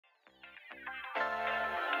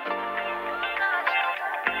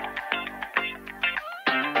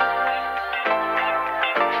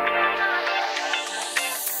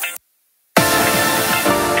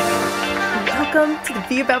Welcome to the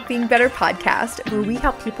Be About Being Better podcast, where we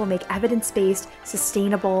help people make evidence-based,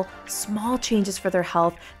 sustainable, small changes for their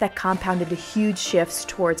health that compound into huge shifts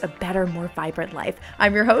towards a better, more vibrant life.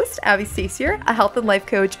 I'm your host, Abby Stasier, a health and life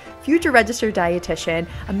coach, future registered dietitian,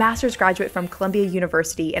 a master's graduate from Columbia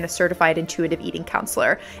University, and a certified intuitive eating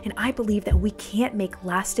counselor. And I believe that we can't make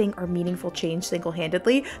lasting or meaningful change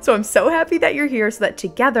single-handedly. So I'm so happy that you're here so that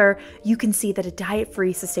together you can see that a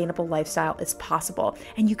diet-free, sustainable lifestyle is possible,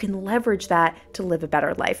 and you can leverage that to live a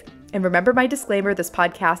better life. And remember my disclaimer, this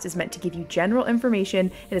podcast is meant to give you general information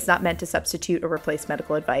and is not meant to substitute or replace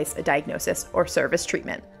medical advice, a diagnosis, or service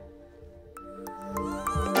treatment.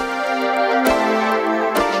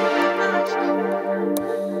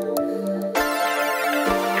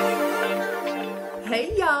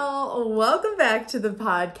 Hey y'all, welcome back to the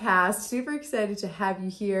podcast. Super excited to have you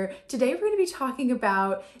here. Today we're going to be talking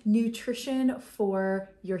about nutrition for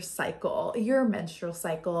your cycle, your menstrual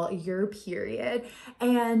cycle, your period.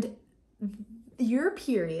 And your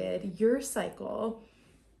period, your cycle,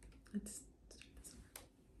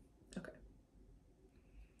 okay.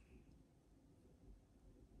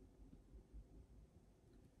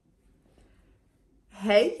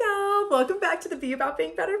 Hey y'all, welcome back to the Be About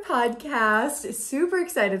Being Better podcast. Super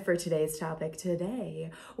excited for today's topic.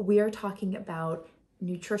 Today, we are talking about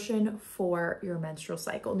nutrition for your menstrual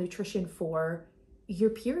cycle, nutrition for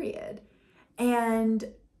your period. And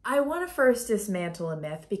I want to first dismantle a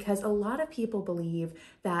myth, because a lot of people believe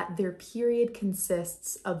that their period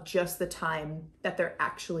consists of just the time that they're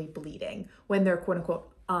actually bleeding, when they're quote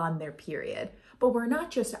unquote on their period. But we're not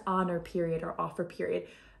just on our period or off our period.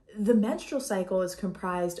 The menstrual cycle is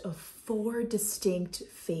comprised of 4 distinct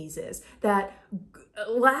phases that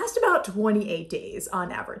last about 28 days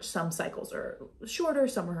on average. Some cycles are shorter,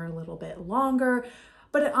 some are a little bit longer,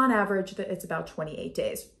 but on average, it's about 28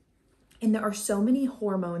 days. And there are so many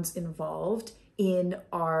hormones involved in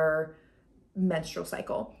our menstrual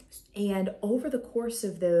cycle. And over the course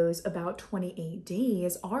of those about 28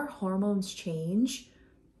 days, our hormones change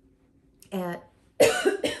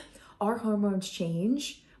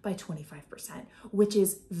by 25%, which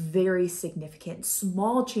is very significant.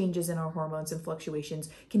 Small changes in our hormones and fluctuations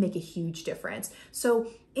can make a huge difference. So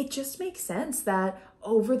it just makes sense that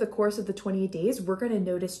over the course of the 28 days, we're going to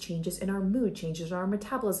notice changes in our mood, changes in our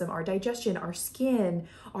metabolism, our digestion, our skin,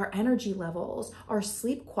 our energy levels, our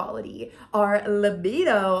sleep quality, our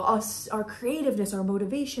libido, our creativeness, our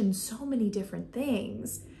motivation, so many different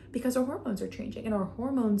things. Because our hormones are changing, and our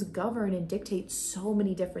hormones govern and dictate so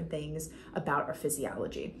many different things about our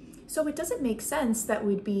physiology. So it doesn't make sense that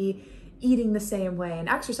we'd be eating the same way and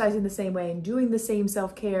exercising the same way and doing the same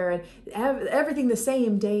self-care and everything the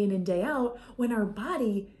same day in and day out when our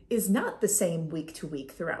body is not the same week to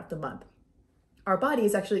week throughout the month. Our body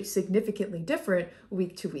is actually significantly different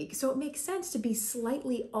week to week. So it makes sense to be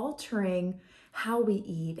slightly altering how we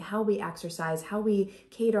eat, how we exercise, how we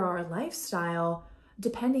cater our lifestyle,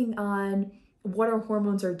 depending on what our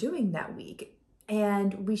hormones are doing that week.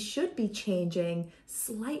 And we should be changing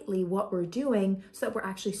slightly what we're doing so that we're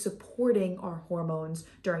actually supporting our hormones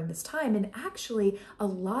during this time. And actually, a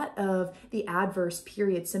lot of the adverse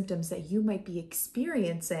period symptoms that you might be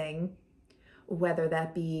experiencing, whether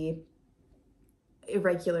that be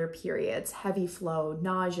irregular periods, heavy flow,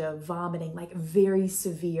 nausea, vomiting, like very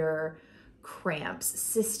severe cramps,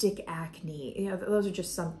 cystic acne, those are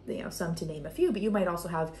just some to name a few, but you might also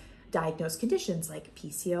have diagnosed conditions like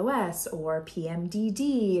PCOS or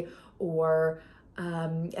PMDD or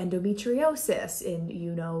endometriosis, and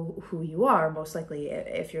you know who you are, most likely,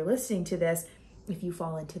 if you're listening to this, if you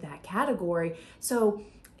fall into that category. So,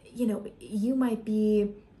 you might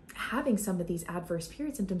be having some of these adverse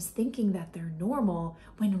period symptoms thinking that they're normal,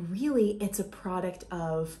 when really it's a product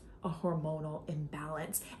of a hormonal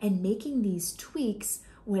imbalance. And making these tweaks,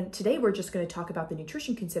 when today we're just going to talk about the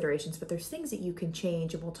nutrition considerations, but there's things that you can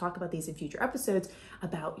change, and we'll talk about these in future episodes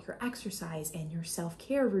about your exercise and your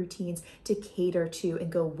self-care routines to cater to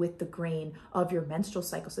and go with the grain of your menstrual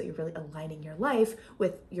cycle, so that you're really aligning your life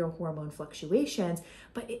with your hormone fluctuations.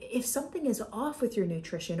 But if something is off with your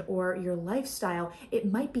nutrition or your lifestyle,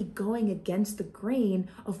 it might be going against the grain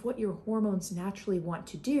of what your hormones naturally want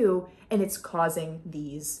to do, and it's causing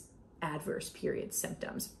these adverse period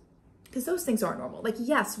symptoms. Because those things aren't normal. Like,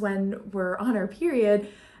 yes, when we're on our period,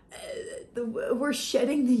 we're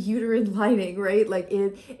shedding the uterine lining, right? Like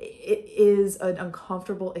it is an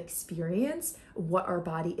uncomfortable experience, what our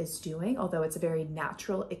body is doing, although it's a very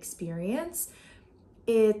natural experience.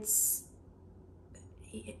 It's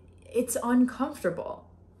uncomfortable,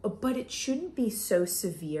 but it shouldn't be so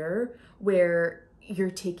severe where you're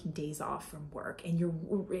taking days off from work and you're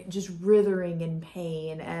just writhing in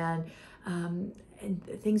pain, and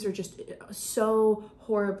things are just so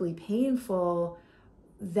horribly painful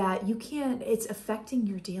that you can't, it's affecting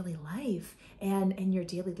your daily life and your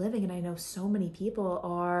daily living. And I know so many people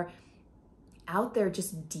are out there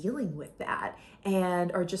just dealing with that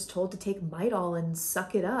and are just told to take Midol and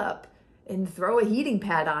suck it up and throw a heating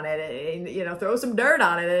pad on it and, throw some dirt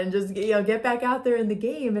on it and just, get back out there in the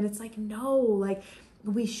game. And it's like, no, like,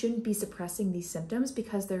 we shouldn't be suppressing these symptoms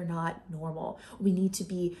because they're not normal. We need to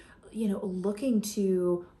be, looking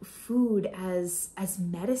to food as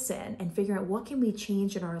medicine and figuring out what can we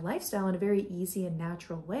change in our lifestyle in a very easy and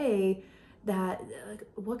natural way, that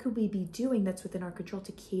what could we be doing that's within our control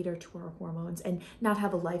to cater to our hormones and not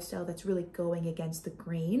have a lifestyle that's really going against the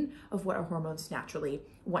grain of what our hormones naturally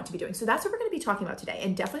want to be doing. So that's what we're going to be talking about today.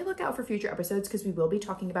 And definitely look out for future episodes because we will be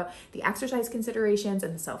talking about the exercise considerations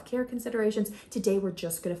and the self-care considerations. Today, we're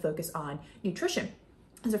just going to focus on nutrition.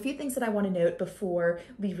 There's a few things that I want to note before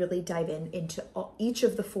we really dive into each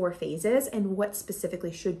of the 4 phases and what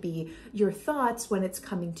specifically should be your thoughts when it's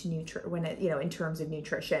coming to in terms of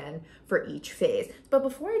nutrition for each phase. But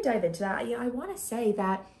before I dive into that, I want to say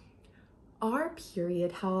that our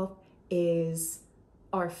period health is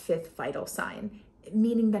our 5th vital sign,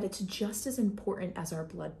 meaning that it's just as important as our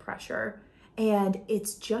blood pressure. And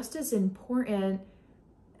it's just as important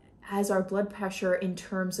as our blood pressure in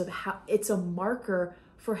terms of how it's a marker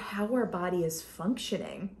for how our body is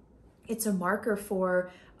functioning. It's a marker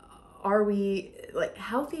for, are we like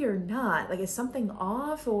healthy or not? Like, is something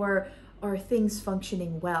off or are things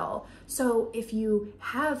functioning well? So if you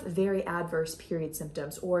have very adverse period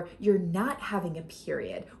symptoms or you're not having a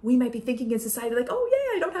period, we might be thinking in society like, oh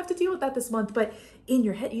yeah, I don't have to deal with that this month. But in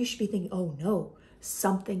your head, you should be thinking, oh no,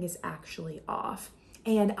 something is actually off.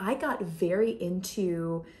 And I got very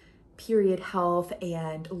into period health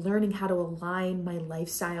and learning how to align my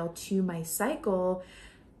lifestyle to my cycle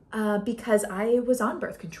because I was on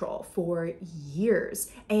birth control for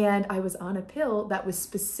years and I was on a pill that was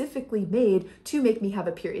specifically made to make me have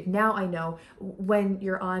a period. Now I know when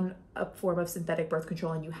you're on a form of synthetic birth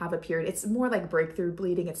control and you have a period, it's more like breakthrough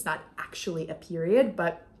bleeding. It's not actually a period,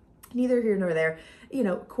 but neither here nor there,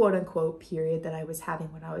 quote unquote period that I was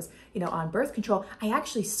having when I was, on birth control. I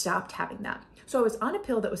actually stopped having that. So I was on a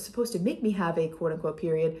pill that was supposed to make me have a quote unquote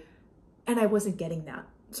period and I wasn't getting that.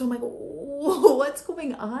 So I'm like, what's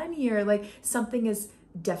going on here? Like, something is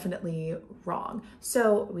definitely wrong.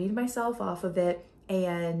 So I weaned myself off of it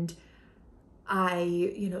and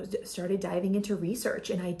I, started diving into research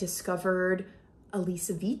and I discovered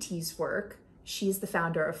Elisa Vitti's work. She's the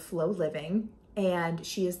founder of Flow Living and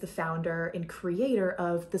she is the founder and creator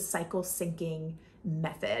of the cycle syncing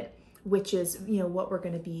method, which is, what we're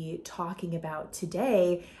going to be talking about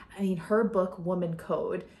today. I mean, her book, Woman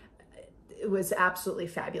Code, it was absolutely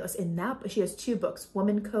fabulous. In that, she has 2 books,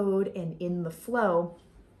 Woman Code and In the Flow.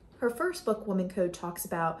 Her first book, Woman Code, talks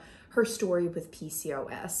about her story with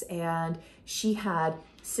PCOS, and she had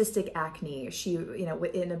cystic acne. She, in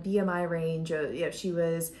a BMI range, she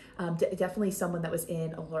was definitely someone that was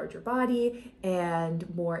in a larger body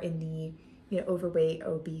and more in the overweight,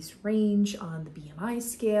 obese range on the BMI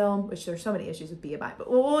scale, which there's so many issues with BMI, but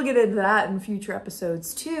we'll get into that in future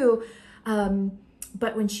episodes too.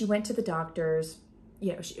 But when she went to the doctors,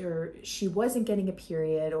 she wasn't getting a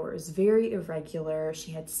period or it was very irregular.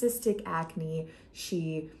 She had cystic acne.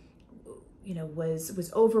 She,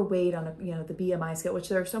 was overweight on the BMI scale, which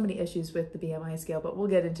there are so many issues with the BMI scale, but we'll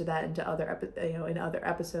get into that into in other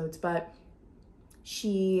episodes. But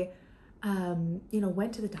she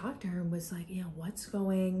went to the doctor and was like, what's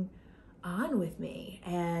going on with me?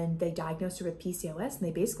 And they diagnosed her with PCOS and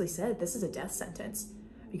they basically said, this is a death sentence.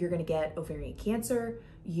 You're going to get ovarian cancer.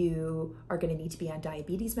 You are going to need to be on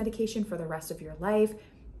diabetes medication for the rest of your life.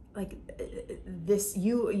 Like this,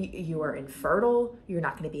 you are infertile. You're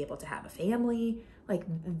not going to be able to have a family. Like,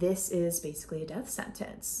 this is basically a death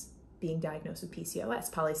sentence, being diagnosed with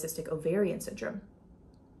PCOS, polycystic ovarian syndrome.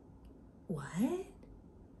 What?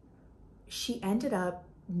 She ended up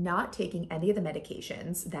not taking any of the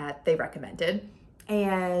medications that they recommended.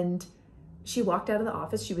 And she walked out of the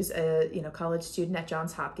office. She was a college student at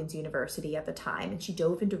Johns Hopkins University at the time, and she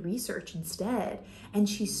dove into research instead. And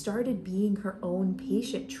she started being her own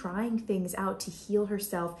patient, trying things out to heal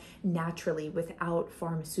herself naturally without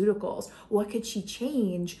pharmaceuticals. What could she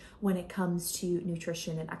change when it comes to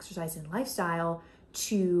nutrition and exercise and lifestyle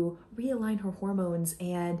to realign her hormones?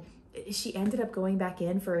 And she ended up going back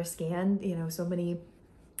in for a scan,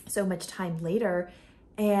 so much time later.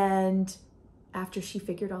 And after she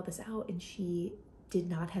figured all this out and she did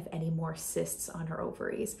not have any more cysts on her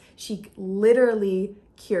ovaries. She literally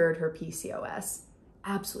cured her PCOS.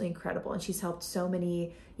 Absolutely incredible. And she's helped so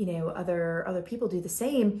many, other people do the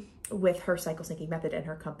same with her cycle syncing method and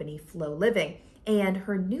her company Flow Living. And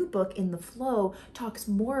her new book, In the Flow, talks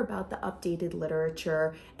more about the updated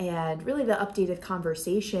literature and really the updated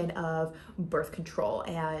conversation of birth control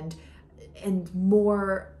and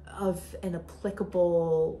more of an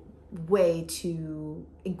applicable way to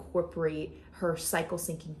incorporate her cycle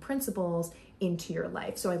syncing principles into your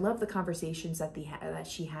life. So I love the conversations that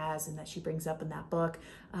she has and that she brings up in that book.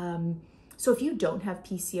 So if you don't have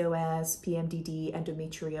PCOS, PMDD,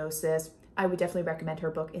 endometriosis, I would definitely recommend her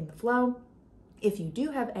book, In the Flow. If you do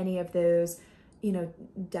have any of those,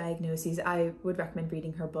 diagnoses, I would recommend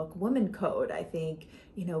reading her book, Woman Code. I think,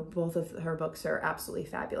 both of her books are absolutely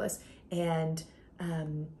fabulous. And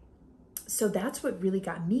so that's what really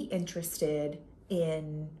got me interested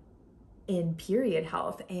in period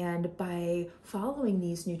health. And by following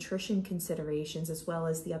these nutrition considerations as well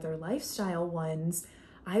as the other lifestyle ones,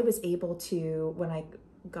 I was able to, when I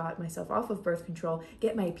got myself off of birth control,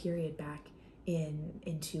 get my period back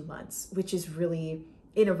in 2 months, which is really,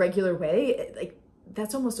 in a regular way, like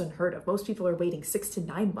that's almost unheard of. Most people are waiting 6 to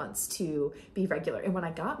 9 months to be regular. And when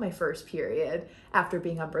I got my first period after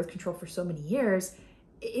being on birth control for so many years,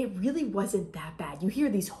 it really wasn't that bad. You hear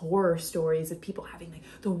these horror stories of people having like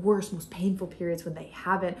the worst, most painful periods when they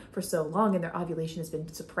haven't for so long and their ovulation has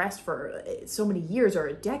been suppressed for so many years or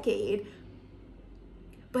a decade.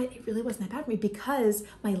 But it really wasn't that bad for me because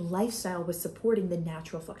my lifestyle was supporting the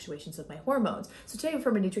natural fluctuations of my hormones. So today,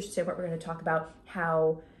 from a nutrition standpoint, we're going to talk about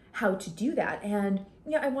how to do that. And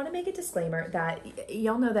I want to make a disclaimer that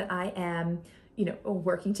y'all know that I am,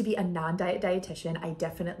 working to be a non-diet dietitian. I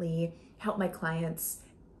definitely help my clients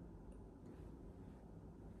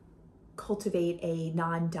cultivate a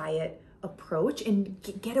non-diet approach and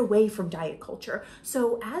get away from diet culture.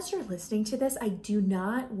 So as you're listening to this, I do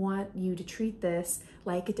not want you to treat this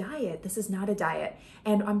like a diet. This is not a diet.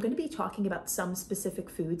 And I'm going to be talking about some specific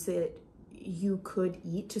foods that you could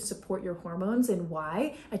eat to support your hormones and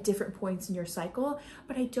why at different points in your cycle.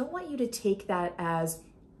 But I don't want you to take that as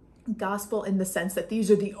gospel in the sense that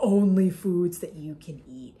these are the only foods that you can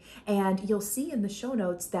eat. And you'll see in the show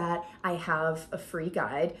notes that I have a free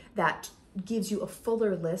guide that gives you a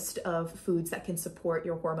fuller list of foods that can support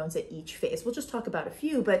your hormones at each phase. We'll just talk about a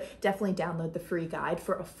few, but definitely download the free guide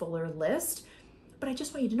for a fuller list. But I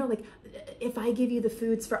just want you to know, like, if I give you the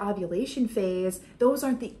foods for ovulation phase, those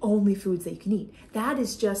aren't the only foods that you can eat. That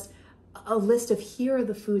is just a list of here are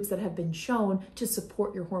the foods that have been shown to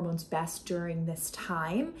support your hormones best during this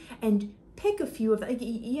time, and pick a few of them.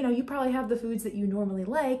 You probably have the foods that you normally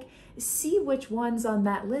like. See which ones on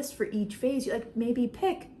that list for each phase. Maybe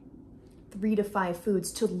pick 3 to 5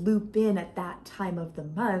 foods to loop in at that time of the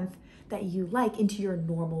month that you like into your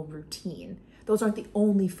normal routine. Those aren't the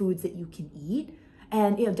only foods that you can eat.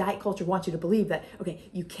 And diet culture wants you to believe that, okay,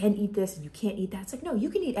 you can eat this and you can't eat that. It's like, no, you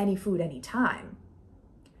can eat any food anytime.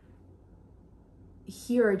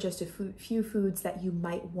 Here are just a few foods that you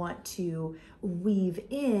might want to weave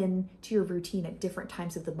in to your routine at different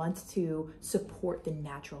times of the month to support the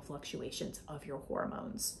natural fluctuations of your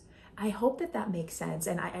hormones. I hope that makes sense.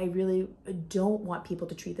 And I really don't want people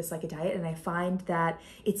to treat this like a diet. And I find that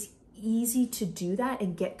it's easy to do that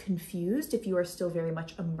and get confused if you are still very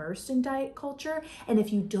much immersed in diet culture and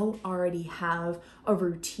if you don't already have a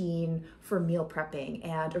routine for meal prepping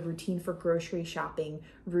and a routine for grocery shopping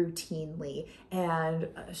routinely and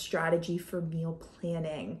a strategy for meal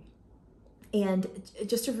planning and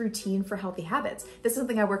just a routine for healthy habits. This is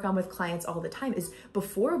something I work on with clients all the time, is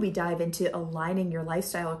before we dive into aligning your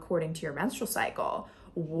lifestyle according to your menstrual cycle,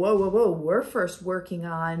 we're first working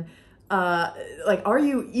on are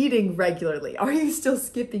you eating regularly? Are you still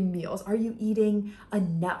skipping meals? Are you eating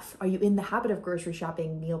enough? Are you in the habit of grocery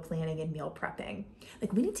shopping, meal planning, and meal prepping?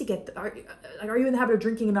 We need to get, are you in the habit of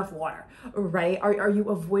drinking enough water, right? Are you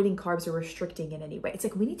avoiding carbs or restricting in any way? It's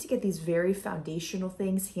we need to get these very foundational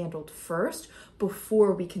things handled first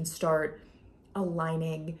before we can start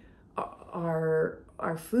aligning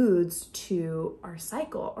our foods to our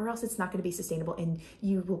cycle, or else it's not going to be sustainable and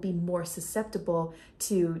you will be more susceptible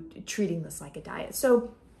to treating this like a diet.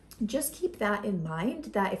 So just keep that in mind,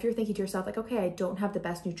 that if you're thinking to yourself, okay, I don't have the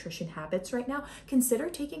best nutrition habits right now, consider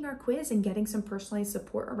taking our quiz and getting some personalized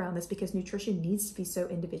support around this, because nutrition needs to be so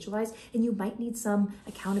individualized and you might need some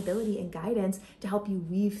accountability and guidance to help you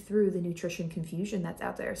weave through the nutrition confusion that's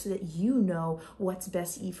out there so that you know what's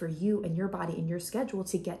best to eat for you and your body and your schedule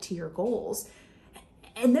to get to your goals.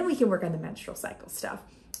 And then we can work on the menstrual cycle stuff.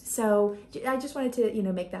 So I just wanted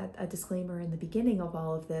to, make that a disclaimer in the beginning of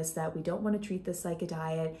all of this, that we don't want to treat this like a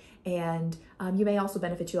diet. And you may also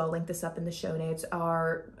benefit too. I'll link this up in the show notes.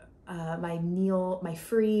 My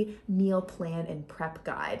free meal plan and prep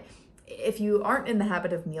guide. If you aren't in the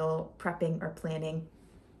habit of meal prepping or planning,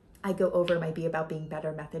 I go over my Be About Being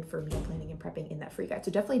Better method for meal planning and prepping in that free guide.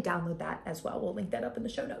 So definitely download that as well. We'll link that up in the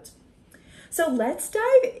show notes. So let's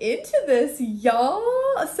dive into this,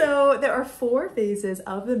 y'all. So there are 4 phases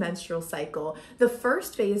of the menstrual cycle. The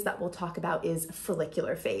first phase that we'll talk about is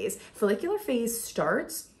follicular phase. Follicular phase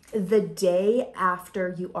starts the day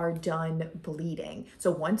after you are done bleeding.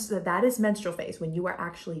 So once that is menstrual phase, when you are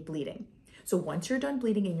actually bleeding. So once you're done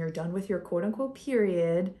bleeding and you're done with your quote unquote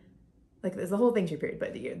period, like the whole thing's your period,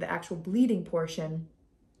 but the actual bleeding portion,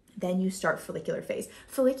 then you start follicular phase.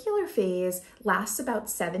 Follicular phase lasts about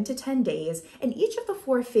 7 to 10 days, and each of the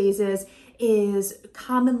 4 phases is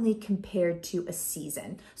commonly compared to a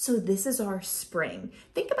season. So this is our spring.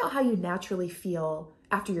 Think about how you naturally feel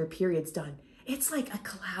after your period's done. It's like a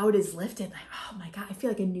cloud is lifted, like, oh my God, I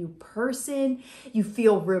feel like a new person. You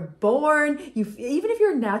feel reborn. Even if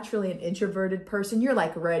you're naturally an introverted person, you're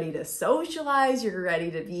like ready to socialize. You're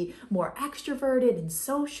ready to be more extroverted and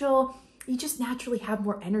social. You just naturally have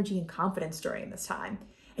more energy and confidence during this time.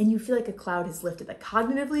 And you feel like a cloud has lifted. Like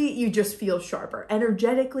cognitively, you just feel sharper.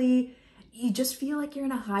 Energetically, you just feel like you're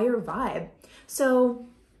in a higher vibe. So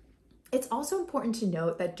it's also important to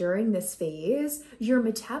note that during this phase, your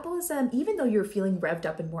metabolism, even though you're feeling revved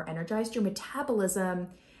up and more energized, your metabolism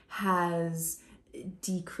has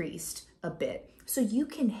decreased a bit. So you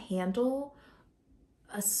can handle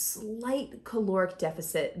a slight caloric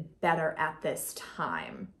deficit better at this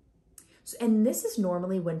time. And this is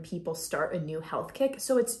normally when people start a new health kick.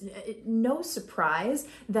 So it's no surprise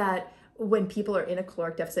that when people are in a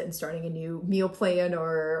caloric deficit and starting a new meal plan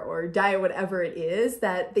or diet, whatever it is,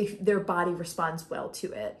 that their body responds well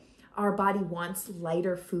to it. Our body wants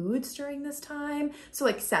lighter foods during this time. So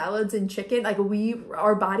like salads and chicken,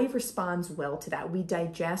 our body responds well to that. We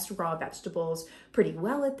digest raw vegetables pretty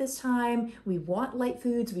well at this time. We want light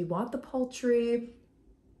foods. We want the poultry.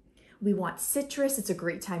 We want citrus. It's a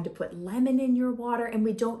great time to put lemon in your water, and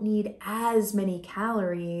we don't need as many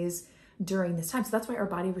calories during this time. So that's why our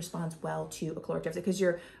body responds well to a caloric deficit, because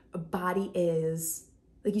your body is,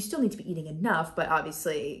 like, you still need to be eating enough, but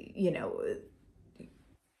obviously,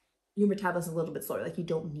 your metabolism is a little bit slower. Like, you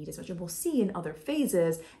don't need as much. And we'll see in other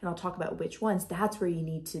phases, and I'll talk about which ones, that's where you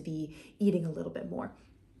need to be eating a little bit more.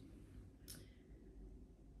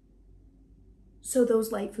 So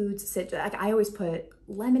those light foods I always put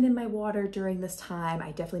lemon in my water during this time.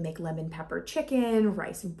 I definitely make lemon pepper chicken,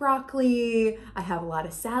 rice and broccoli. I have a lot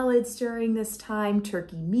of salads during this time,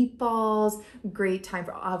 turkey meatballs, great time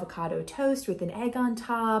for avocado toast with an egg on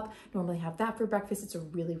top. Normally have that for breakfast. It's a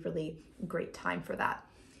really, really great time for that.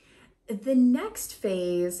 The next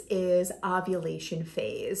phase is ovulation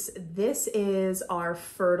phase. This is our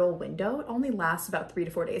fertile window. It only lasts about 3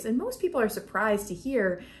 to 4 days. And most people are surprised to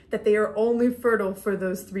hear that they are only fertile for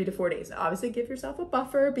those 3 to 4 days. Obviously, give yourself a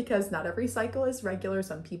buffer because not every cycle is regular.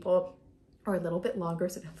 Some people are a little bit longer.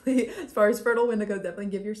 So definitely, as far as fertile window goes, definitely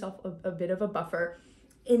give yourself a bit of a buffer.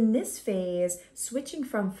 In this phase, switching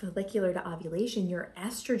from follicular to ovulation, your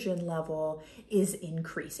estrogen level is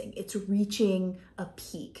increasing. It's reaching a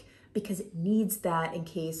peak, because it needs that in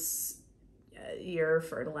case you're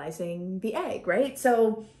fertilizing the egg, right?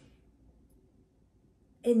 So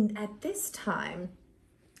at this time,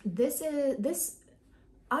 this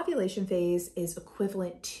ovulation phase is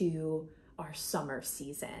equivalent to our summer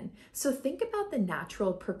season. So think about the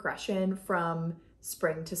natural progression from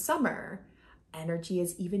spring to summer. Energy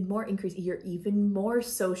is even more increased. You're even more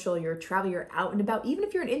social. You're traveling, you're out and about. Even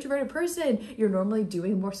if you're an introverted person, you're normally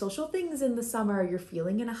doing more social things in the summer. You're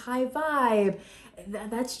feeling in a high vibe.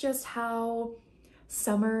 That's just how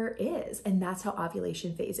summer is. And that's how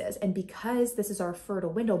ovulation phase is. And because this is our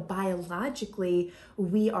fertile window, biologically,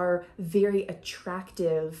 we are very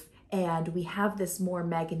attractive and we have this more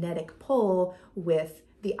magnetic pull with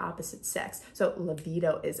the opposite sex. So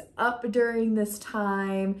libido is up during this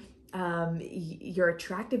time. Your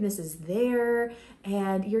attractiveness is there,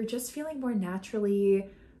 and you're just feeling more naturally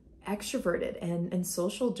extroverted and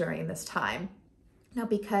social during this time. Now,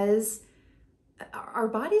 because our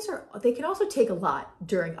bodies they can also take a lot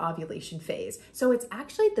during ovulation phase. So it's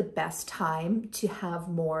actually the best time to have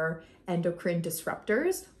more endocrine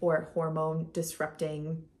disruptors or hormone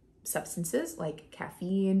disrupting substances like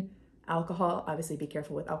caffeine, alcohol. Obviously be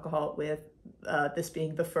careful with alcohol, with this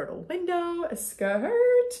being the fertile window, a skirt,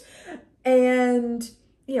 and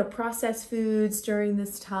processed foods during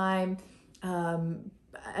this time.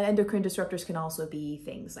 endocrine disruptors can also be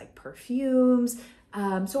things like perfumes.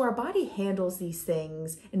 So our body handles these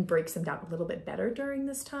things and breaks them down a little bit better during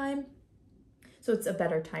this time. So it's a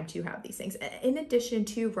better time to have these things. In addition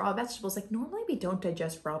to raw vegetables, like normally we don't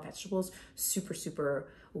digest raw vegetables super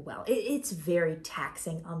well. It's very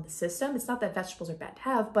taxing on the system. It's not that vegetables are bad to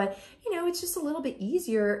have, but it's just a little bit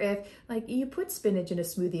easier if like you put spinach in a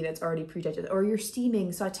smoothie that's already pre-digested, or you're steaming,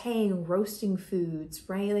 sauteing, roasting foods,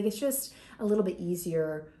 right? Like it's just a little bit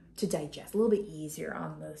easier to digest, a little bit easier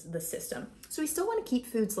on the system. So we still want to keep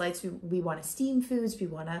foods light. So we want to steam foods, we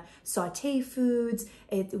want to saute foods.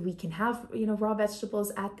 We can have, raw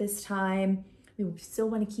vegetables at this time. We still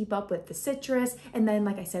want to keep up with the citrus. And then,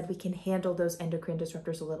 like I said, we can handle those endocrine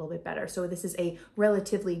disruptors a little bit better. So this is a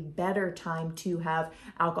relatively better time to have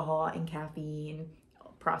alcohol and caffeine,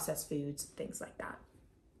 processed foods, things like that.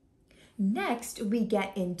 Next, we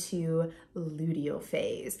get into luteal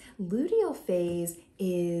phase. Luteal phase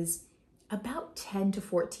is about 10 to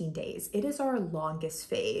 14 days. It is our longest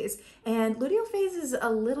phase. And luteal phase is a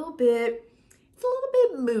little bit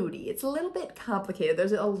moody. It's a little bit complicated.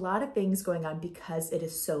 There's a lot of things going on because it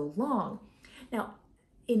is so long. Now,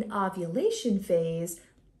 in ovulation phase,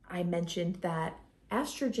 I mentioned that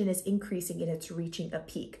estrogen is increasing and it's reaching a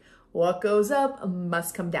peak. What goes up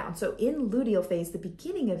must come down. So in luteal phase, the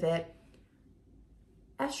beginning of it,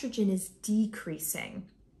 estrogen is decreasing.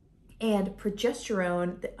 And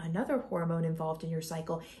progesterone, another hormone involved in your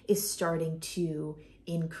cycle, is starting to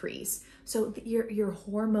increase. So your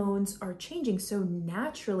hormones are changing. So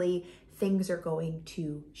naturally, things are going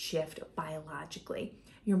to shift biologically.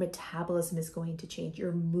 Your metabolism is going to change.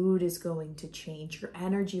 Your mood is going to change. Your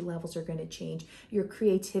energy levels are going to change. Your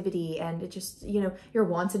creativity and your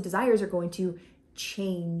wants and desires are going to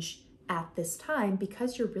change at this time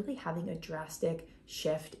because you're really having a drastic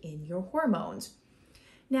shift in your hormones.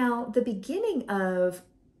 Now, the beginning of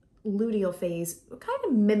luteal phase kind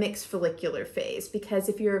of mimics follicular phase, because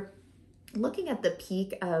if you're looking at the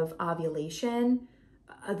peak of ovulation,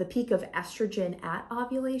 the peak of estrogen at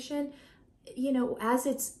ovulation, as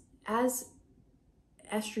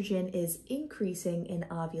estrogen is increasing in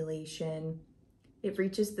ovulation, it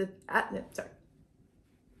reaches let's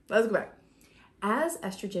go back. As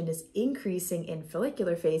estrogen is increasing in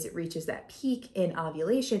follicular phase, it reaches that peak in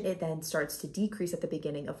ovulation. It then starts to decrease at the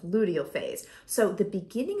beginning of luteal phase. So the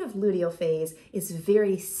beginning of luteal phase is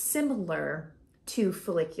very similar to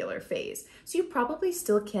follicular phase. So you probably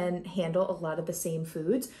still can handle a lot of the same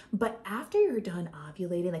foods, but after you're done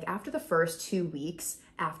ovulating, like after the first 2 weeks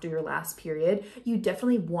after your last period, you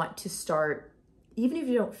definitely want to start, even if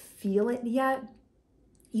you don't feel it yet,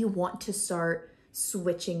 you want to start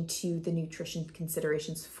switching to the nutrition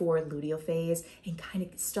considerations for luteal phase and kind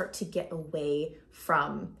of start to get away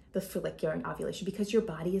from the follicular and ovulation, because your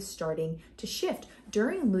body is starting to shift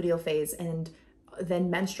during luteal phase, and then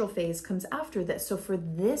menstrual phase comes after this. So for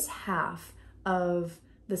this half of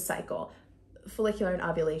the cycle, follicular and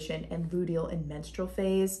ovulation and luteal and menstrual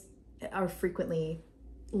phase are frequently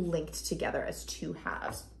linked together as two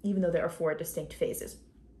halves, even though there are 4 distinct phases.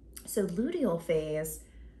 So luteal phase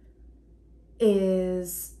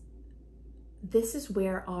this is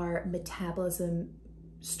where our metabolism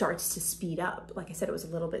starts to speed up. Like I said, it was a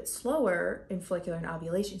little bit slower in follicular and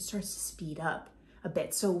ovulation. It starts to speed up a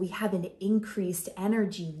bit. So we have an increased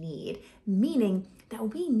energy need, meaning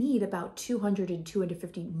that we need about 200 and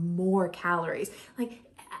 250 more calories. Like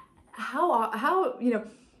how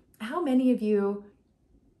many of you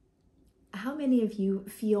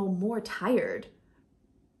feel more tired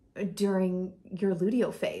during your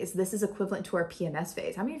luteal phase? This is equivalent to our PMS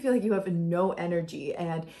phase. How many of you feel like you have no energy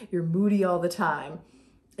and you're moody all the time?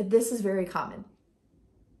 This is very common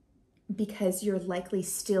because you're likely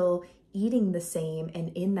still eating the same and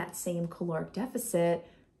in that same caloric deficit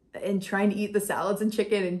and trying to eat the salads and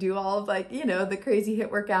chicken and do all of the crazy HIIT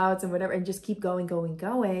workouts and whatever, and just keep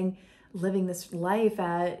going, living this life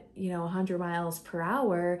at 100 miles per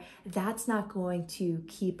hour. That's not going to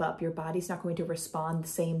keep up. Your body's not going to respond the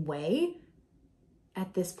same way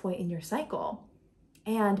at this point in your cycle.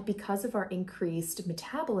 And because of our increased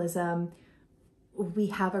metabolism, we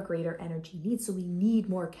have a greater energy need. So we need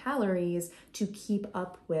more calories to keep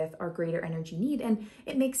up with our greater energy need. And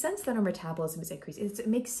it makes sense that our metabolism is increasing. It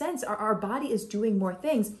makes sense. Our body is doing more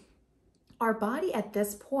things. Our body at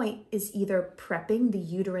this point is either prepping the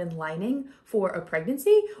uterine lining for a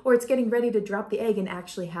pregnancy, or it's getting ready to drop the egg and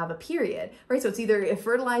actually have a period, right? So it's either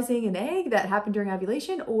fertilizing an egg that happened during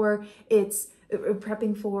ovulation, or it's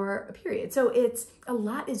prepping for a period. So a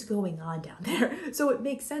lot is going on down there. So it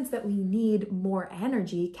makes sense that we need more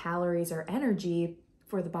energy, calories or energy,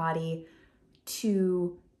 for the body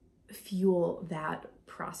to fuel that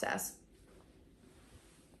process.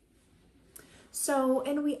 So,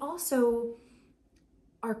 and we also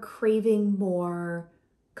are craving more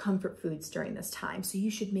comfort foods during this time. So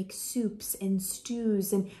you should make soups and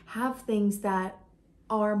stews and have things that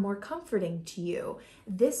are more comforting to you.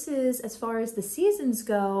 This is, as far as the seasons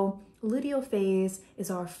go, luteal phase is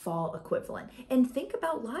our fall equivalent. And think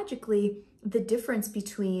about logically the difference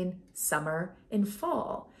between summer and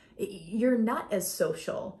fall. You're not as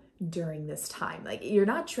social during this time. Like, you're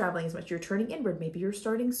not traveling as much, you're turning inward. Maybe you're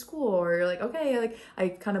starting school, or you're like, okay, like I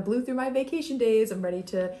kind of blew through my vacation days, I'm ready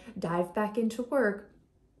to dive back into work.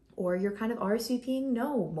 Or you're kind of RSVPing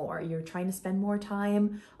no more, you're trying to spend more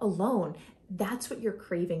time alone. That's what you're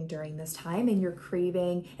craving during this time. And you're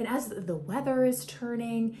craving, and as the weather is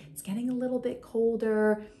turning, it's getting a little bit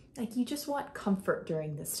colder, like you just want comfort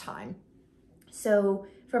during this time. So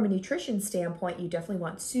from a nutrition standpoint, you definitely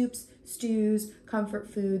want soups, stews, comfort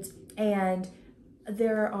foods, and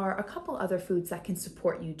there are a couple other foods that can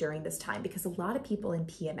support you during this time, because a lot of people in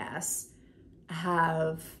PMS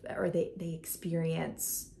have, or they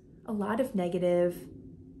experience a lot of negative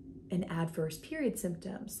and adverse period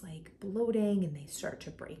symptoms like bloating, and they start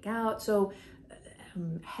to break out. So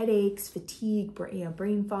headaches, fatigue,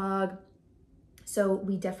 brain fog. So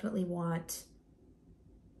we definitely want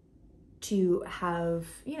to have,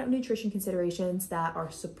 nutrition considerations that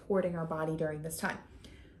are supporting our body during this time.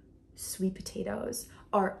 Sweet potatoes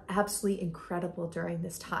are absolutely incredible during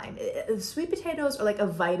this time. Sweet potatoes are like a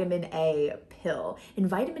vitamin A pill. And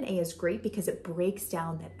vitamin A is great because it breaks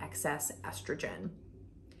down that excess estrogen.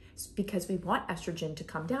 It's because we want estrogen to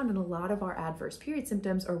come down, and a lot of our adverse period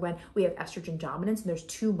symptoms are when we have estrogen dominance and there's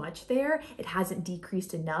too much there. It hasn't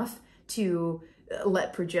decreased enough to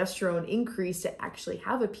let progesterone increase to actually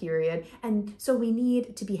have a period. And so we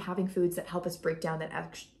need to be having foods that help us break down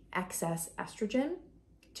that excess estrogen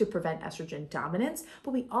to prevent estrogen dominance,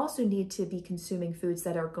 but we also need to be consuming foods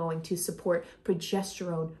that are going to support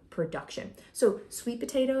progesterone production. So sweet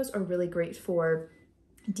potatoes are really great for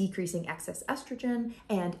decreasing excess estrogen,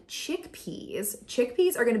 and chickpeas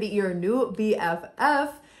are going to be your new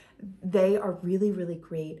BFF. They are really, really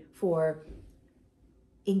great for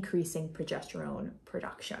increasing progesterone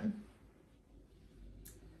production.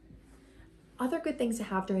 Other good things to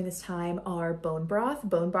have during this time are bone broth.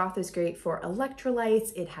 Bone broth is great for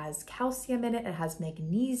electrolytes. It has calcium in it. It has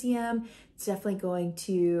magnesium. It's definitely going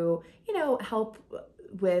to, help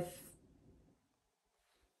with,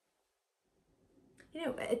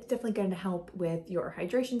 it's definitely going to help with your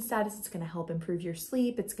hydration status. It's going to help improve your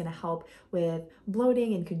sleep. It's going to help with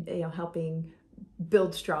bloating and, helping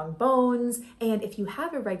build strong bones. And if you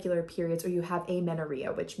have irregular periods, or you have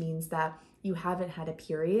amenorrhea, which means that you haven't had a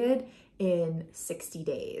period in 60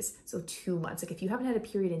 days, so 2 months. Like if you haven't had a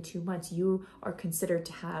period in 2 months, you are considered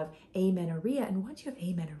to have amenorrhea. And once you have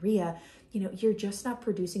amenorrhea, you're just not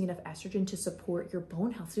producing enough estrogen to support your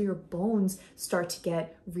bone health. So your bones start to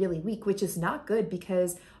get really weak, which is not good,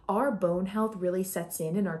 because our bone health really sets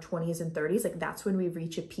in our 20s and 30s. Like that's when we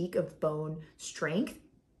reach a peak of bone strength.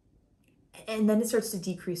 And then it starts to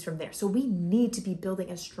decrease from there. So we need to be building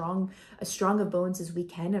as strong of bones as we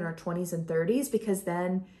can in our 20s and 30s, because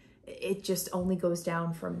then it just only goes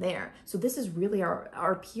down from there. So this is really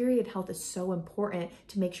our period health is so important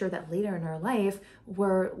to make sure that later in our life,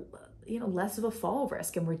 we're, less of a fall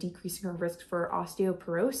risk, and we're decreasing our risk for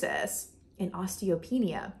osteoporosis and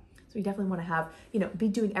osteopenia. So we definitely want to have, be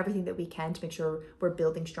doing everything that we can to make sure we're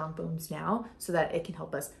building strong bones now, so that it can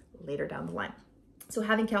help us later down the line. So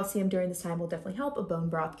having calcium during this time will definitely help. A bone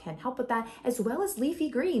broth can help with that, as well as leafy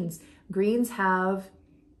greens. Greens have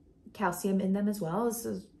calcium in them, as well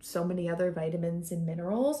as so many other vitamins and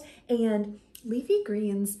minerals. And leafy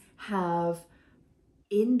greens have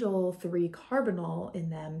indole 3-carbinol in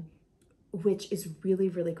them, which is really,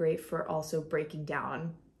 really great for also breaking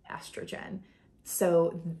down estrogen.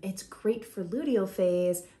 So it's great for luteal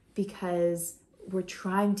phase, because we're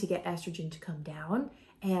trying to get estrogen to come down,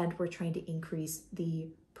 and we're trying to increase the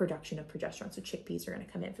production of progesterone. So chickpeas are going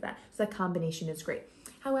to come in for that. So that combination is great.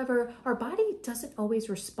 However, our body doesn't always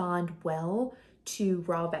respond well to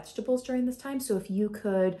raw vegetables during this time. So if you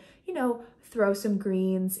could, throw some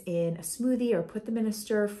greens in a smoothie, or put them in a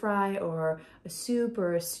stir fry or a soup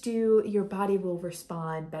or a stew, your body will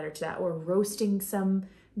respond better to that. Or roasting some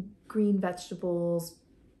green vegetables,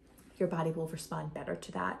 your body will respond better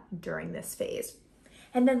to that during this phase.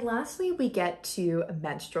 And then lastly, we get to a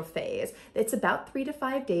menstrual phase. It's about 3 to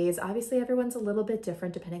 5 days. Obviously, everyone's a little bit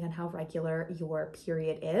different depending on how regular your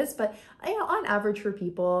period is. But on average for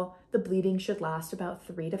people, the bleeding should last about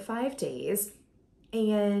 3 to 5 days.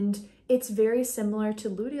 And it's very similar to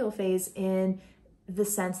luteal phase in the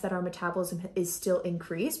sense that our metabolism is still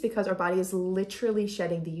increased because our body is literally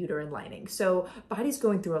shedding the uterine lining. So body's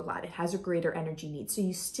going through a lot. It has a greater energy need. So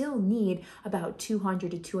you still need about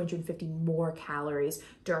 200 to 250 more calories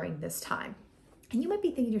during this time. And you might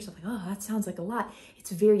be thinking to yourself, like, oh, that sounds like a lot.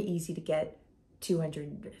 It's very easy to get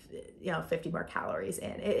 250 more calories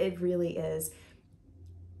in. It really is.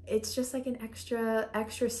 It's just like an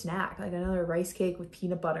extra snack, like another rice cake with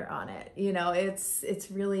peanut butter on it.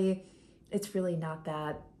 It's really not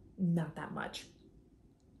that much.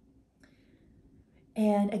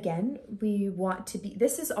 And again, we want to be,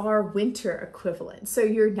 this is our winter equivalent. So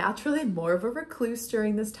you're naturally more of a recluse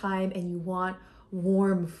during this time, and you want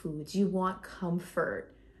warm foods, you want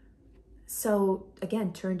comfort. So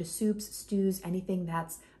again, turn to soups, stews, anything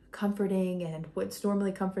that's comforting, and what's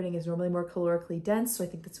normally comforting is normally more calorically dense. So I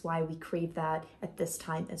think that's why we crave that at this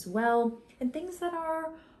time as well. And things that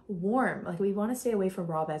are warm, like we want to stay away from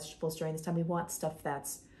raw vegetables during this time. We want stuff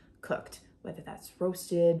that's cooked, whether that's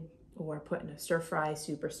roasted or put in a stir fry,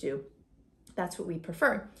 soup, or stew. That's what we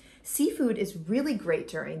prefer. Seafood is really great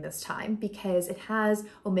during this time because it has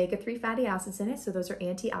omega-3 fatty acids in it. So those are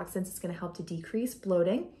antioxidants. It's going to help to decrease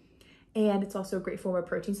bloating. And it's also a great form of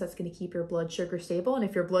protein, so that's going to keep your blood sugar stable. And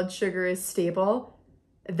if your blood sugar is stable,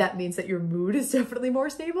 that means that your mood is definitely more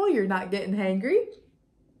stable. You're not getting hangry.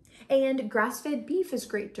 And grass-fed beef is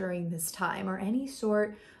great during this time, or any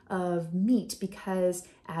sort of meat, because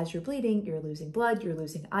as you're bleeding, you're losing blood, you're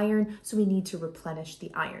losing iron, so we need to replenish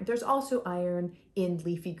the iron. There's also iron in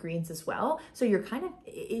leafy greens as well. So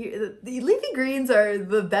the leafy greens are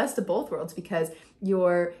the best of both worlds because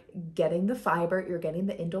you're getting the fiber, you're getting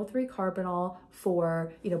the indole 3-carbinol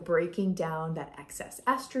for, breaking down that excess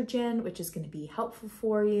estrogen, which is going to be helpful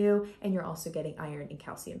for you. And you're also getting iron and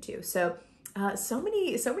calcium too. So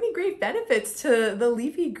many great benefits to the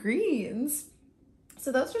leafy greens.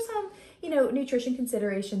 So those are some, nutrition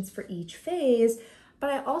considerations for each phase.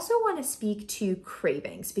 But I also want to speak to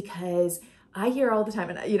cravings, because I hear all the time,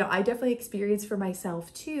 and I definitely experience for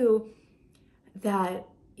myself too, that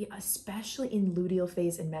especially in luteal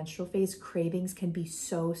phase and menstrual phase, cravings can be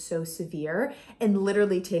so severe and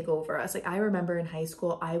literally take over us. Like I remember in high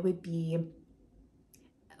school, I would be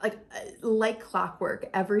like clockwork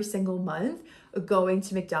every single month going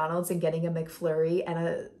to McDonald's and getting a McFlurry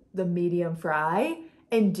and the medium fry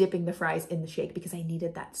and dipping the fries in the shake because I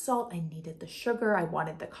needed that salt, I needed the sugar, I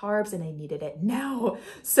wanted the carbs, and I needed it now.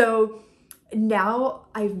 So now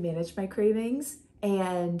I've managed my cravings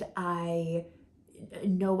and I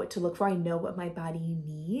know what to look for. I know what my body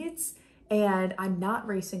needs, and I'm not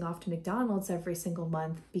racing off to McDonald's every single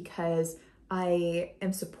month because I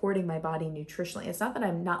am supporting my body nutritionally. It's not that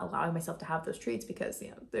I'm not allowing myself to have those treats because,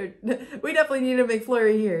 we definitely need a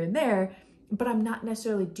McFlurry here and there, but I'm not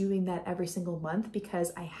necessarily doing that every single month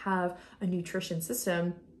because I have a nutrition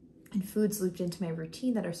system and foods looped into my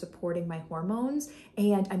routine that are supporting my hormones,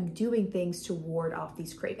 and I'm doing things to ward off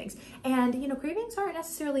these cravings. And, cravings aren't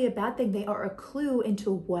necessarily a bad thing. They are a clue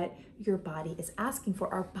into what your body is asking for.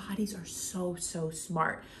 Our bodies are so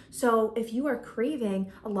smart. So if you are craving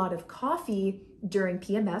a lot of coffee during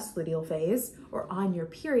PMS, luteal phase, or on your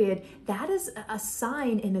period, that is a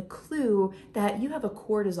sign and a clue that you have a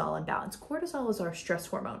cortisol imbalance. Cortisol is our stress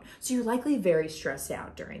hormone. So you're likely very stressed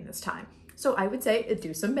out during this time. So I would say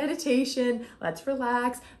do some meditation, let's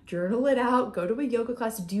relax, journal it out, go to a yoga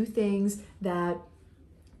class, do things that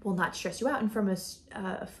will not stress you out. And from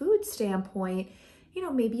a food standpoint,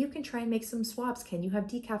 maybe you can try and make some swaps. Can you have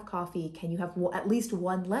decaf coffee? Can you have at least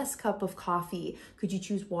one less cup of coffee? Could you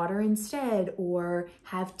choose water instead, or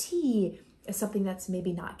have tea as something that's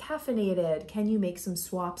maybe not caffeinated? Can you make some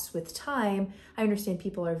swaps with time? I understand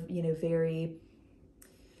people are, very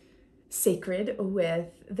sacred with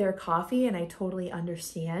their coffee, and I totally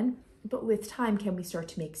understand, but with time, can we start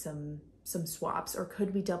to make some swaps, or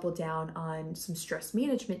could we double down on some stress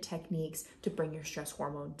management techniques to bring your stress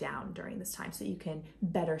hormone down during this time so you can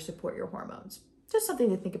better support your hormones? Just something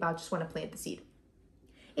to think about. Just want to plant the seed.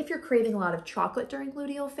 If you're craving a lot of chocolate during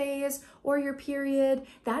luteal phase or your period,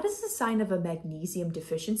 that is a sign of a magnesium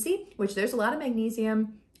deficiency, which there's a lot of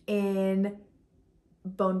magnesium in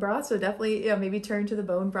bone broth. So definitely, maybe turn to the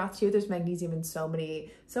bone broth too. There's magnesium in so many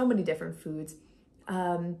different foods.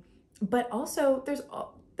 But also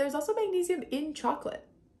there's also magnesium in chocolate.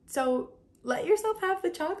 So let yourself have the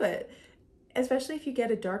chocolate, especially if you get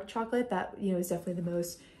a dark chocolate that, is definitely the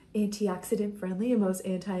most antioxidant friendly and most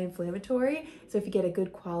anti-inflammatory. So if you get a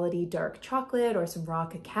good quality dark chocolate or some raw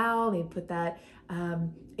cacao, maybe put that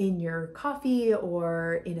in your coffee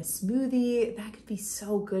or in a smoothie, that could be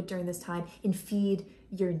so good during this time and feed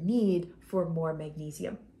your need for more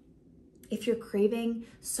magnesium. If you're craving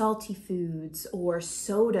salty foods or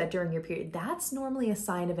soda during your period, that's normally a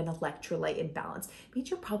sign of an electrolyte imbalance. It means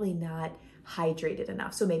you're probably not hydrated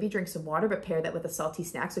enough. So maybe drink some water, but pair that with a salty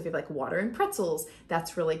snack. So if you have like water and pretzels,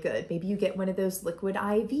 that's really good. Maybe you get one of those liquid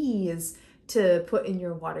IVs to put in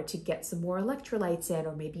your water to get some more electrolytes in,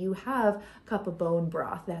 or maybe you have a cup of bone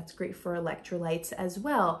broth. That's great for electrolytes as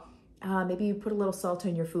well. Maybe you put a little salt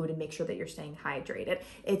in your food and make sure that you're staying hydrated.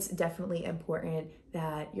 It's definitely important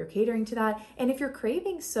that you're catering to that. And if you're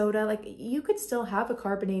craving soda, like you could still have a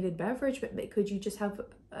carbonated beverage, but could you just have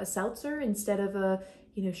a seltzer instead of a,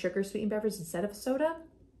 sugar sweetened beverage instead of a soda?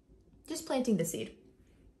 Just planting the seed.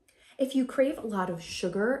 If you crave a lot of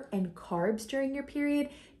sugar and carbs during your period,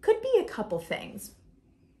 could be a couple things.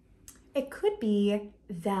 It could be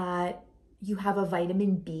that you have a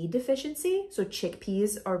vitamin B deficiency. So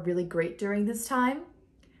chickpeas are really great during this time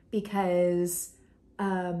because,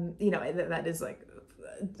 that is like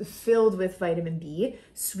filled with vitamin B.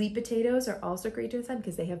 Sweet potatoes are also great during this time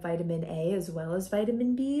because they have vitamin A as well as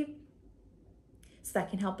vitamin B. So that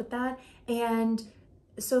can help with that. And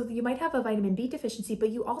so you might have a vitamin B deficiency, but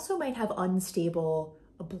you also might have unstable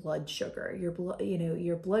blood sugar.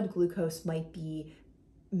 Your blood glucose might be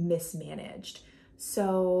mismanaged.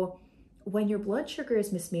 So when your blood sugar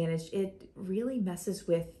is mismanaged, it really messes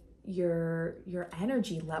with your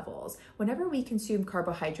energy levels. Whenever we consume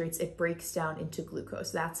carbohydrates, it breaks down into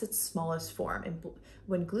glucose. That's its smallest form. And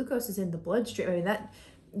when glucose is in the bloodstream, that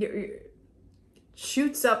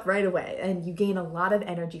shoots up right away and you gain a lot of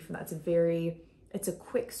energy from that. It's a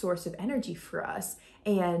quick source of energy for us.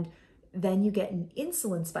 And then you get an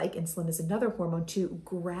insulin spike. Insulin is another hormone to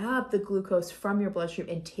grab the glucose from your bloodstream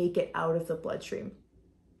and take it out of the bloodstream.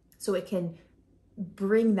 So it can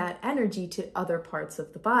bring that energy to other parts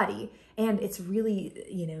of the body. And it's really,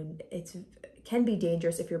 it can be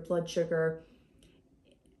dangerous if your blood sugar,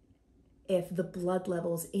 if the blood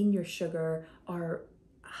levels in your sugar are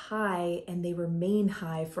high and they remain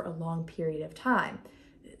high for a long period of time.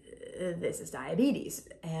 This is diabetes.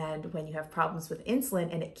 And when you have problems with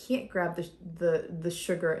insulin and it can't grab the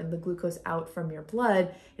sugar and the glucose out from your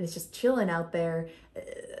blood and it's just chilling out there,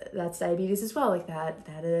 that's diabetes as well. Like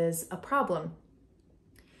that is a problem.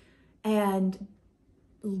 And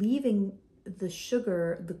leaving the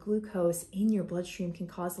sugar, the glucose in your bloodstream can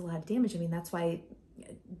cause a lot of damage. I mean, that's why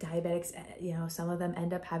diabetics, some of them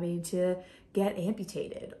end up having to get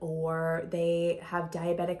amputated, or they have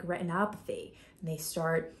diabetic retinopathy and they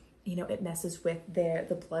start, it messes with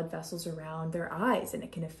the blood vessels around their eyes and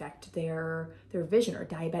it can affect their vision, or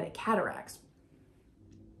diabetic cataracts.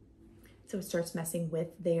 So it starts messing with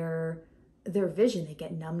their vision. They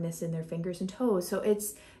get numbness in their fingers and toes. So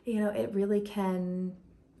it's, it really can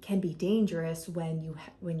be dangerous when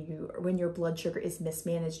your blood sugar is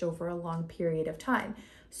mismanaged over a long period of time.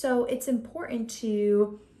 So it's important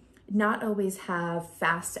to not always have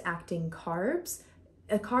fast acting carbs.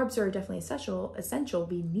 Carbs are definitely essential.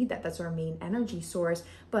 We need that. That's our main energy source.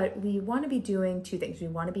 But we want to be doing two things. We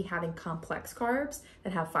want to be having complex carbs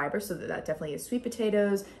that have fiber. So that definitely is sweet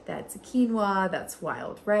potatoes, that's quinoa, that's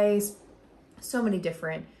wild rice, so many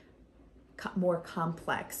different more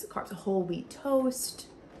complex carbs. Whole wheat toast,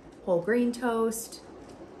 whole grain toast.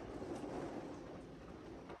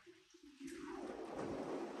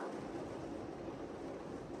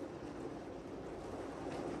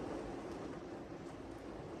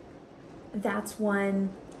 That's one.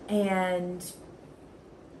 And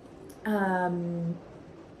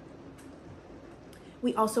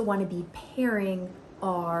we also want to be pairing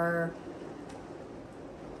our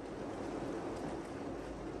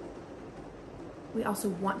we also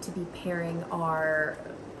want to be pairing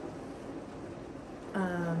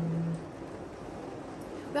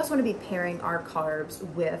our carbs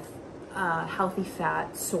with a healthy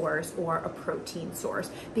fat source or a protein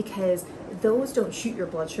source, because those don't shoot your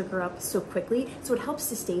blood sugar up so quickly. So it helps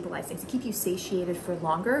to stabilize things, to keep you satiated for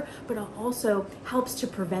longer, but it also helps to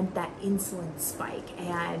prevent that insulin spike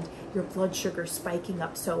and your blood sugar spiking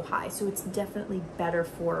up so high. So it's definitely better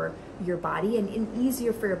for your body and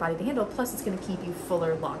easier for your body to handle. Plus it's going to keep you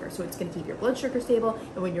fuller longer. So it's going to keep your blood sugar stable.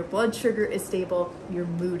 And when your blood sugar is stable, your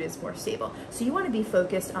mood is more stable. So you want to be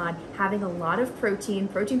focused on having a lot of protein,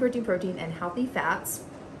 and healthy fats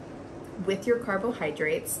with your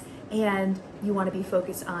carbohydrates. And you want to be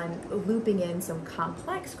focused on looping in some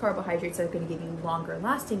complex carbohydrates that are going to give you longer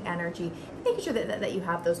lasting energy, and making sure that you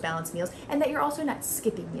have those balanced meals, and that you're also not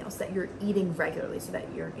skipping meals, that you're eating regularly, so that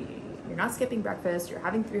you're not skipping breakfast, you're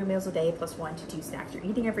having 3 meals a day plus 1 to 2 snacks, you're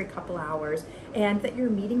eating every couple hours, and that you're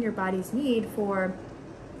meeting your body's need for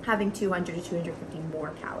having 200 to 250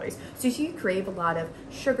 more calories. So if you crave a lot of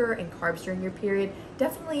sugar and carbs during your period,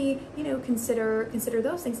 definitely, consider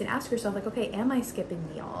those things and ask yourself, like, okay, am I skipping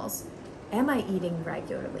meals? Am I eating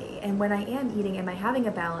regularly? And when I am eating, am I having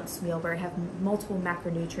a balanced meal where I have multiple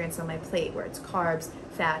macronutrients on my plate, where it's carbs,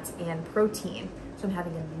 fats, and protein? So I'm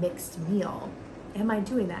having a mixed meal. Am I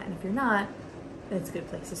doing that? And if you're not, then it's a good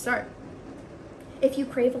place to start. If you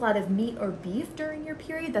crave a lot of meat or beef during your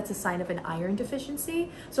period, that's a sign of an iron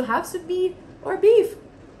deficiency. So have some meat or beef,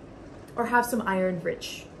 or have some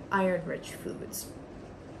iron-rich foods.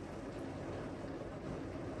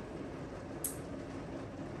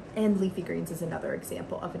 And leafy greens is another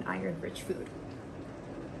example of an iron-rich food.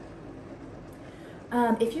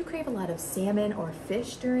 If you crave a lot of salmon or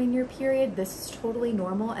fish during your period, this is totally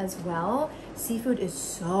normal as well. Seafood is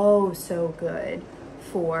so good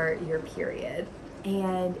for your period.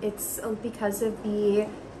 And it's because of the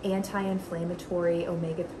anti-inflammatory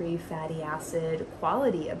omega-3 fatty acid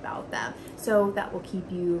quality about them. So that will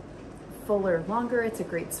keep you fuller longer. It's a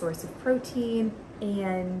great source of protein,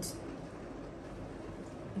 and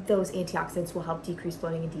those antioxidants will help decrease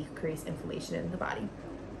bloating and decrease inflammation in the body.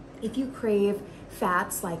 If you crave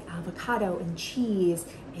fats like avocado and cheese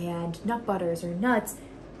and nut butters or nuts,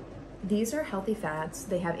 these are healthy fats.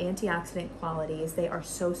 They have antioxidant qualities. They are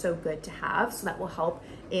so good to have. So that will help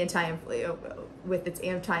with its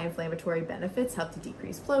anti-inflammatory benefits, help to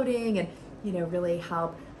decrease bloating and, really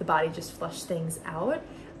help the body just flush things out.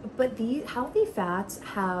 But the healthy fats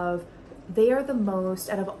they are the most,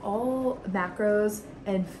 out of all macros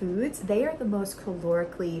and foods, they are the most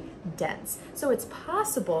calorically dense. So it's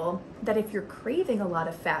possible that if you're craving a lot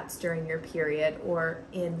of fats during your period or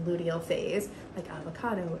in luteal phase, like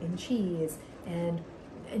avocado and cheese and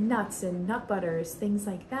nuts and nut butters, things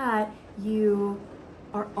like that, you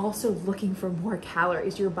are also looking for more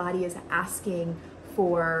calories. Your body is asking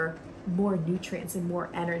for more nutrients and more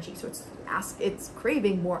energy. So it's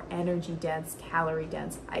craving more energy dense, calorie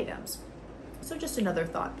dense items. So just another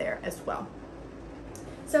thought there as well.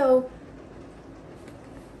 So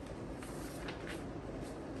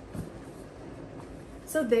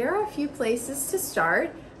there are a few places to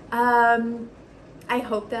start. I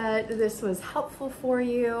hope that this was helpful for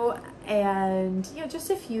you, and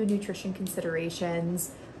just a few nutrition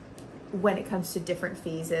considerations when it comes to different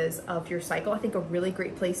phases of your cycle. I think a really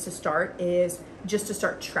great place to start is just to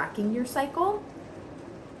start tracking your cycle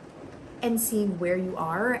and seeing where you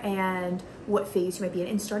are and what phase you might be in,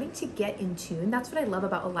 and starting to get in tune. That's what I love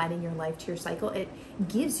about aligning your life to your cycle. It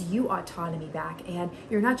gives you autonomy back, and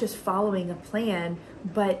you're not just following a plan,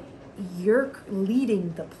 but you're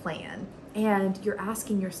leading the plan. And you're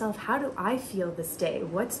asking yourself, how do I feel this day?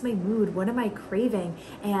 What's my mood? What am I craving?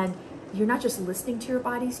 And you're not just listening to your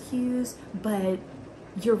body's cues, but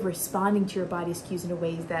you're responding to your body's cues in a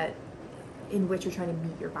way in which you're trying to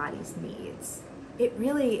meet your body's needs. It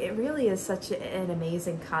really is such an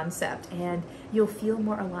amazing concept, and you'll feel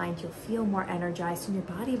more aligned, you'll feel more energized, and your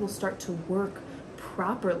body will start to work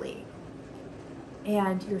properly,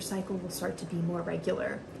 and your cycle will start to be more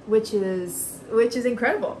regular, which is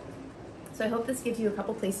incredible. So I hope this gives you a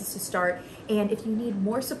couple places to start. And if you need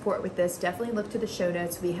more support with this, definitely look to the show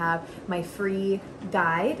notes. We have my free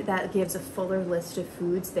guide that gives a fuller list of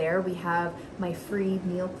foods there. We have my free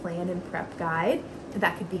meal plan and prep guide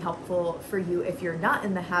that could be helpful for you if you're not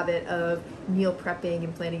in the habit of meal prepping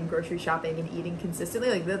and planning grocery shopping and eating consistently.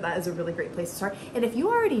 Like that is a really great place to start. And if you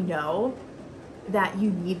already know that you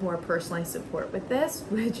need more personalized support with this,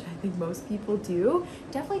 which I think most people do,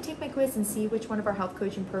 definitely take my quiz and see which one of our health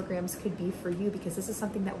coaching programs could be for you, because this is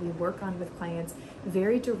something that we work on with clients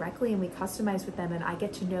very directly, and we customize with them, and I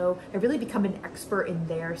really become an expert in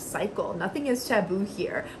their cycle. Nothing is taboo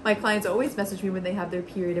here. My clients always message me when they have their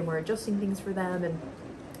period, and we're adjusting things for them and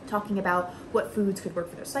talking about what foods could work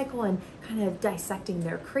for their cycle and kind of dissecting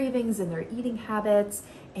their cravings and their eating habits.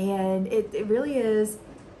 And it really is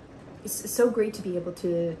so great to be able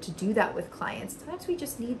to do that with clients. Sometimes we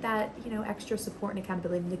just need that, extra support and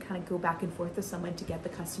accountability to kind of go back and forth with someone to get the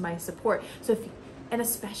customized support. So and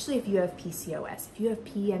especially if you have PCOS, if you have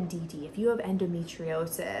PMDD, if you have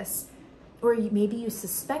endometriosis, or maybe you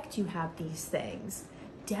suspect you have these things,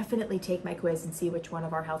 definitely take my quiz and see which one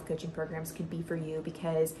of our health coaching programs could be for you,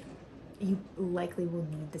 because you likely will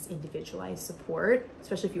need this individualized support,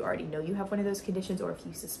 especially if you already know you have one of those conditions or if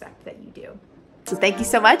you suspect that you do. So thank you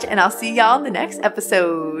so much, and I'll see y'all in the next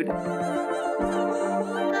episode.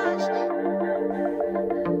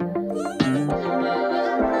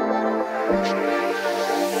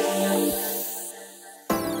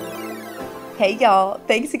 Hey y'all,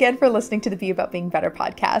 thanks again for listening to the Be About Being Better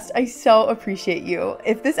podcast. I so appreciate you.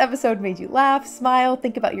 If this episode made you laugh, smile,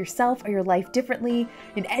 think about yourself or your life differently,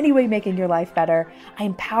 in any way making your life better, I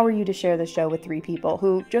empower you to share the show with 3 people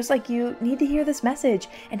who, just like you, need to hear this message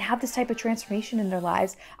and have this type of transformation in their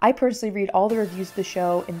lives. I personally read all the reviews of the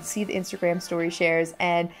show and see the Instagram story shares,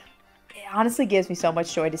 and it honestly gives me so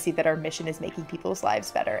much joy to see that our mission is making people's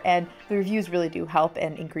lives better, and the reviews really do help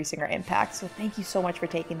in increasing our impact. So thank you so much for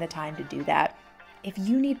taking the time to do that. If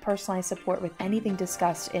you need personalized support with anything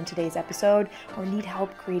discussed in today's episode or need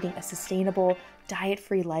help creating a sustainable,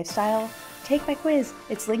 diet-free lifestyle, take my quiz.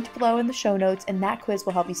 It's linked below in the show notes, and that quiz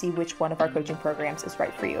will help you see which one of our coaching programs is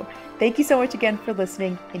right for you. Thank you so much again for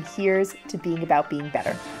listening, and here's to being about being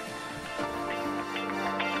better.